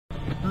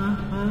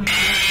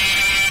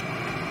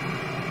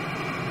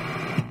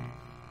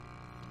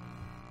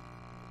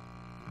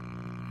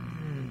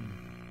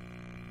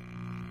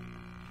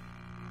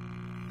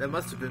That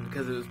must have been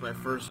because it was my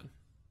first.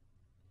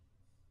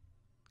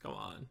 Come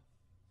on.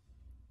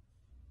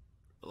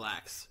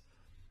 Relax.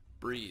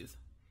 Breathe.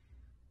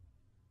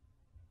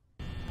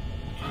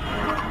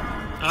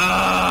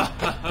 Ah!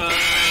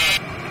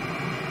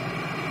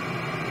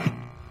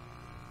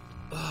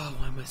 Oh,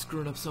 why am I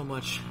screwing up so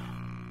much?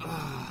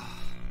 Ah!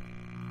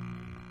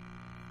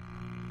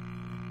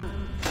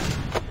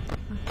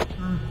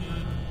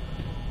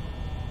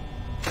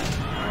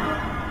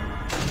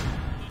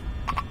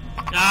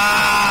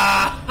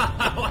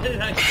 Why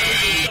did I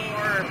close the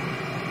door?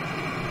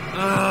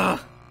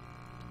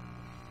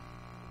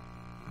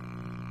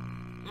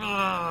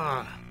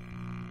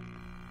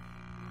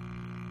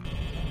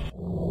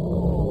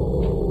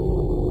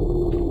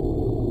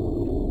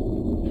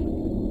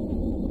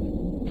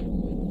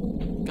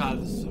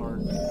 God, this is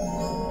hard.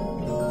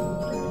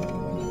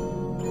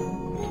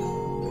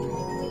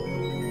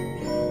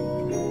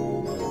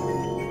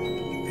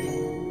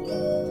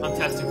 I'm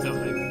testing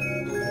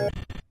something.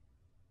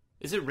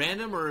 Is it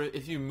random, or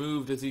if you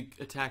move, does he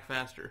attack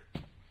faster?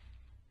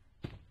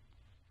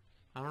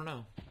 I don't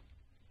know.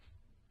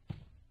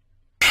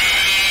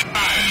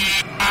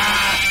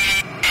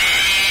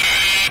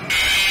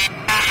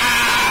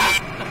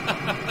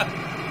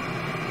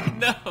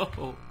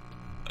 No!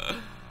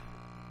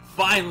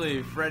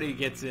 Finally, Freddy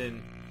gets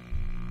in.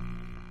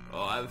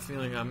 Oh, I have a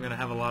feeling I'm gonna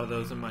have a lot of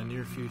those in my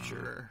near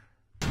future.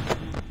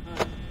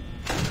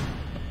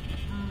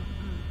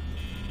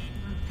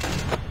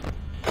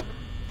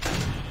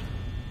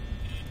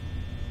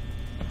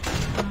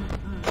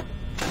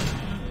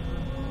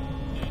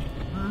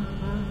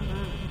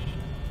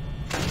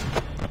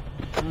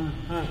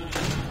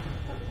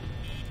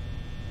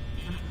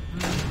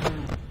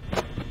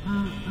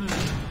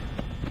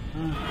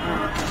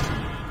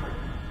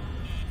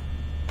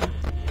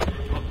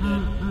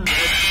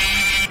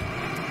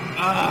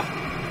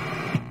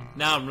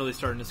 Now I'm really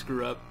starting to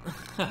screw up.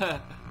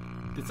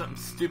 Did something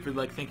stupid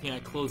like thinking I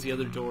closed the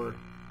other door.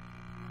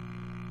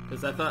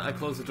 Because I thought I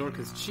closed the door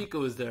because Chica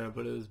was there,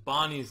 but it was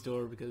Bonnie's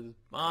door because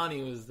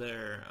Bonnie was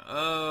there.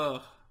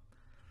 Oh.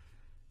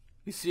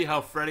 You see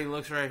how Freddy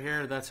looks right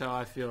here? That's how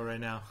I feel right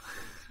now.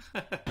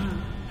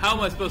 How am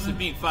I supposed to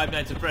beat Five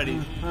Nights at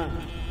Freddy's?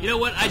 You know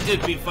what? I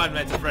did beat Five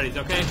Nights at Freddy's,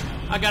 okay?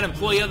 I got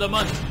Employee of the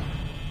Month.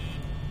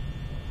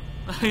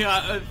 I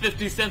got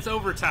 50 cents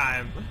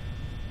overtime.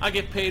 I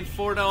get paid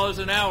 $4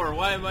 an hour.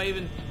 Why am I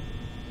even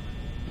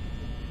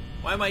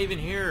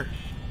here?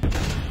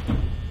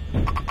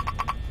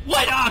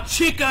 What? Oh,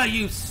 Chica,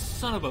 you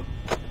son of a...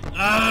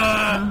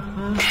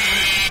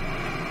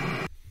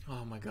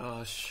 Oh my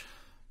gosh.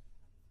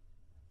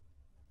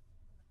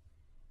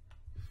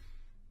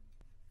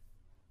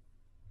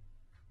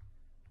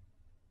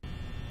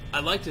 I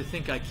like to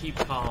think I keep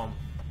calm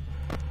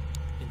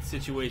in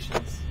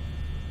situations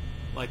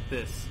like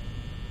this.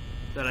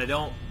 That I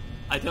don't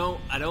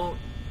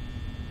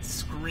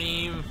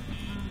scream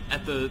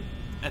at the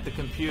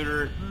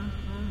computer.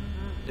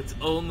 It's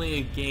only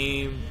a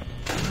game.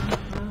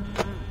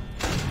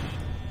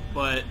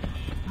 But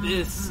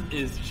this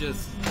is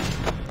just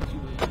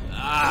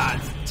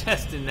it's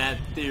testing that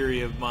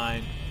theory of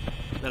mine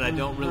that I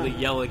don't really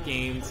yell at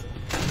games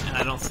and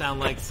I don't sound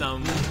like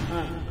some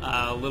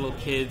little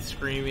kid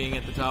screaming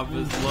at the top of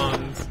his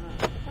lungs.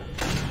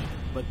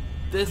 But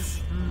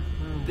this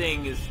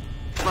thing is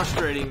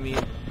frustrating me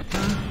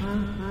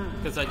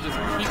because I just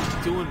keep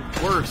doing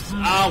worse.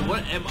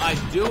 What am I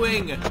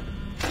doing?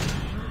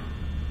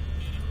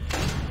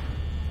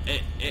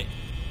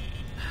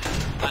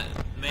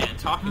 Man,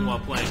 talking while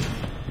playing is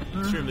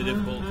extremely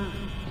difficult.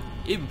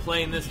 Even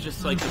playing this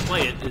just like to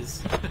play it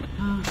is...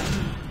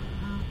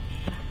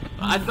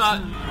 I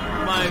thought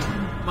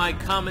my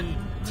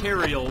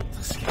commentarial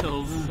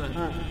skills...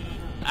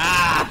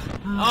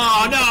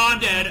 Oh no, I'm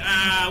dead!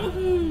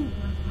 Woohoo!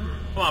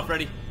 Come on,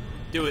 Freddy.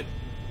 Do it.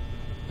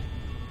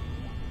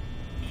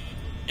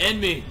 End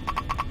me!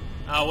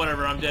 Oh,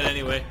 whatever, I'm dead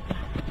anyway.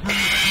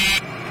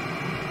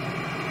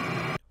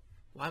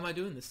 Why am I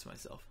doing this to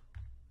myself?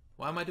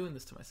 Why am I doing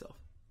this to myself?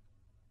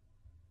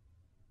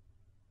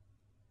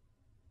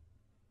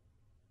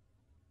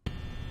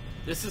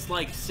 This is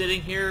like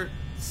sitting here,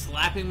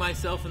 slapping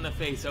myself in the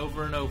face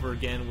over and over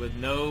again with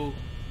no...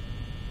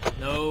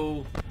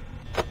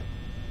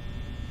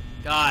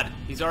 God,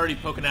 he's already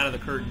poking out of the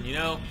curtain, you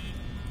know?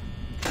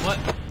 What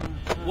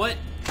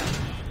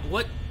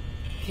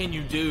can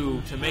you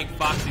do to make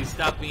Foxy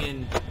stop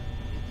being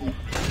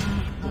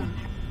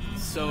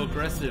so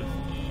aggressive?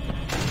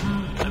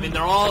 I mean,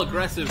 they're all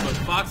aggressive, but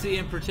Foxy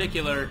in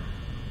particular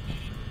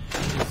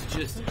is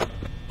just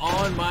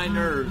on my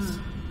nerves.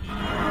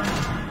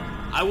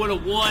 I would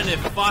have won if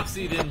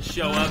Foxy didn't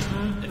show up.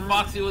 If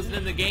Foxy wasn't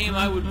in the game,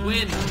 I would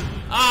win.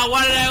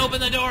 Why did I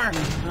open the door?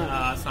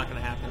 It's not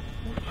gonna happen.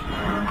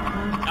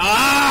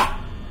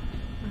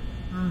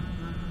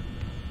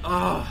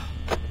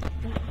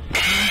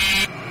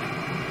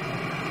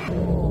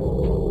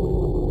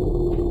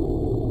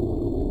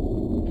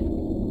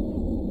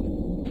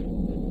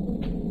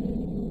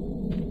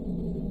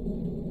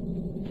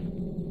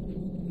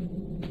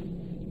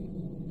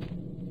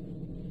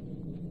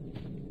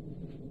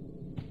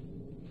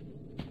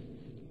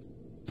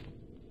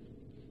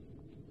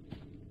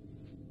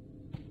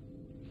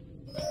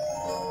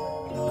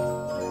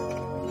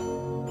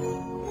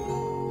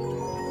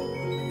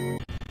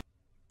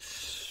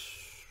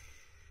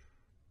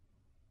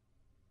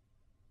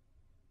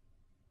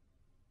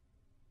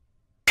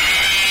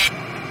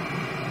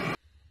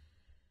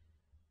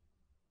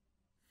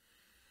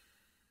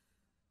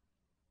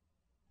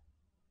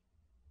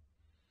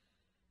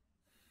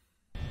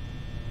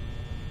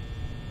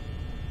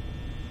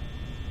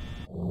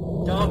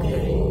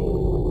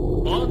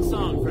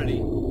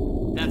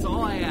 That's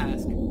all I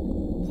ask.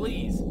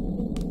 Please.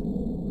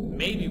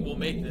 Maybe we'll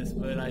make this,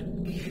 but I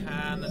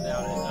kinda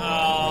doubt it.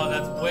 Oh,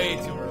 that's way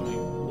too early.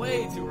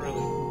 Way too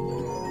early.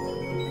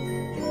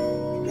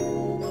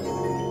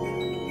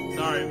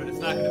 Sorry, but it's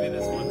not gonna be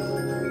this one.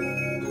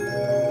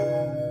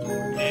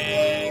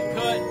 And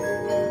cut.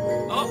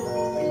 Oh!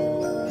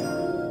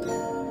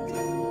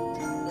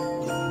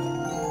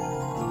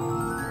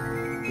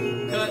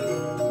 Cut.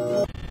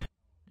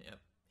 Yep,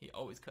 he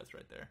always cuts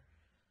right there.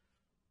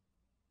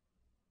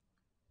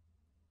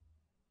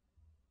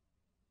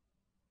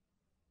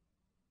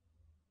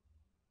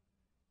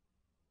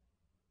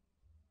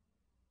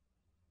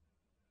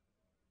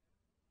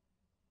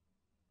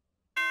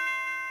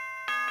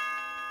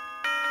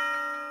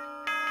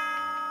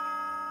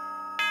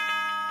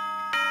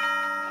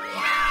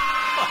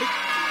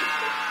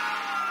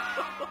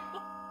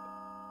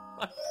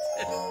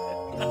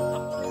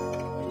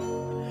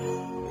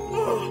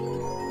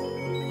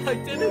 I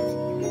did it!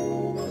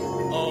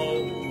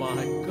 Oh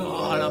my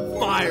god, I'm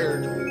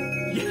fired!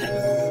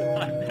 Yes!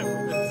 I've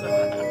never been so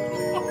happy.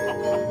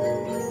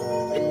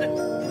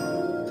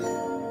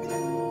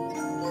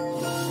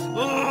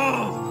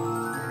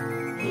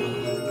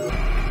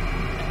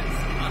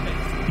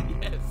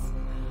 Yes! Yes!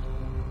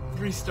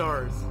 3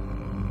 stars.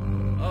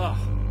 Oh.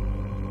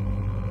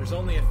 There's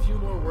only a few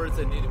more words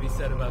that need to be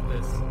said about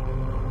this.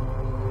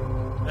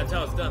 That's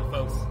how it's done,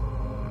 folks.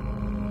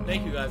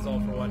 Thank you guys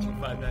all for watching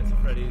Five Nights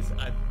at Freddy's.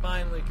 I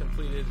finally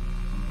completed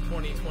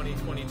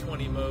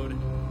 2020 mode.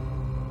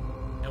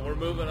 And we're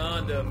moving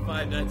on to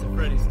Five Nights at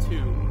Freddy's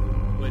 2,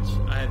 which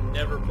I have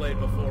never played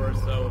before,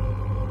 so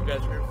you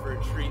guys are in for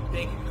a treat.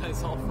 Thank you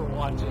guys all for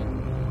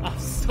watching. I'm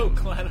so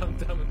glad I'm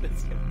done with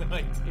this. You have no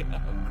idea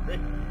how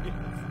great it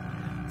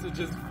is to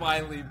just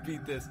finally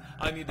beat this.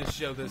 I need to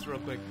show this real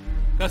quick.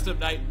 Custom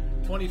Night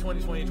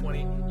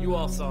 2020. You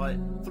all saw it.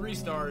 3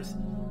 stars.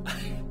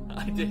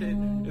 I did it.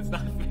 It's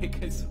not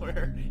fake, I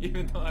swear.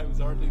 Even though I was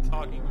hardly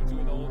talking or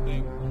doing the whole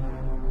thing.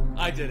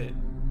 I did it.